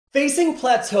Facing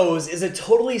plateaus is a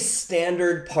totally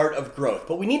standard part of growth,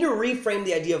 but we need to reframe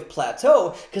the idea of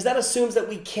plateau because that assumes that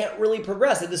we can't really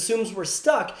progress. It assumes we're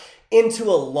stuck into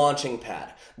a launching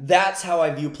pad. That's how I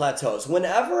view plateaus.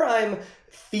 Whenever I'm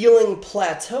feeling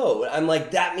plateaued, I'm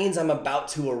like, that means I'm about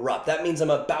to erupt. That means I'm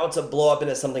about to blow up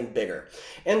into something bigger.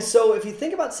 And so if you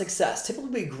think about success, typically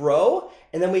we grow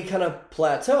and then we kind of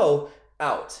plateau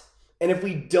out. And if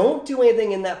we don't do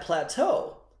anything in that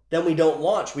plateau, then we don't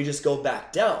launch, we just go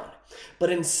back down. But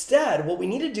instead, what we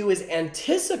need to do is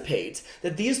anticipate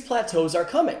that these plateaus are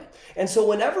coming. And so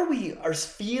whenever we are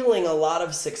feeling a lot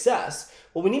of success,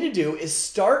 what we need to do is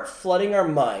start flooding our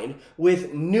mind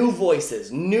with new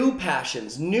voices, new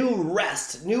passions, new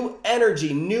rest, new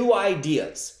energy, new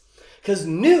ideas. Because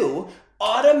new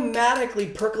automatically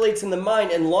percolates in the mind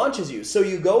and launches you. So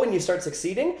you go and you start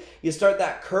succeeding, you start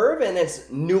that curve and it's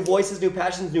new voices, new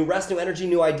passions, new rest, new energy,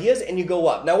 new ideas, and you go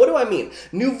up. Now, what do I mean?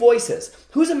 New voices.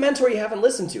 Who's a mentor you haven't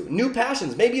listened to? New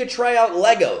passions. Maybe you try out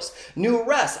Legos. New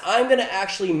rest. I'm going to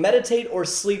actually meditate or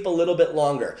sleep a little bit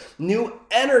longer. New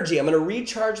energy. I'm going to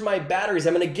recharge my batteries.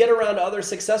 I'm going to get around to other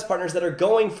success partners that are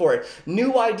going for it.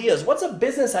 New ideas. What's a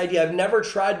business idea I've never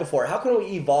tried before? How can we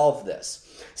evolve this?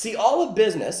 See, all of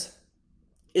business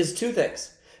is two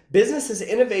things. Business is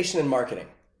innovation and marketing.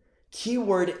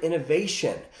 Keyword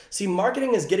innovation. See,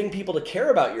 marketing is getting people to care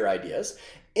about your ideas.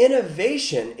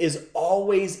 Innovation is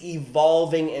always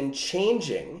evolving and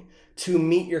changing to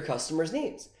meet your customers'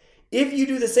 needs. If you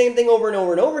do the same thing over and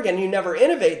over and over again, and you never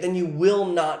innovate, then you will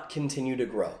not continue to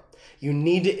grow. You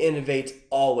need to innovate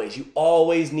always. You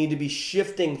always need to be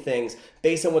shifting things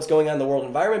based on what's going on in the world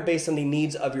environment, based on the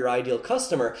needs of your ideal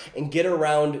customer, and get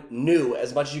around new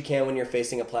as much as you can when you're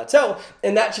facing a plateau,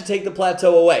 and that should take the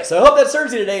plateau away. So I hope that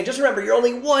serves you today, and just remember, you're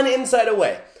only one insight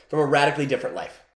away from a radically different life.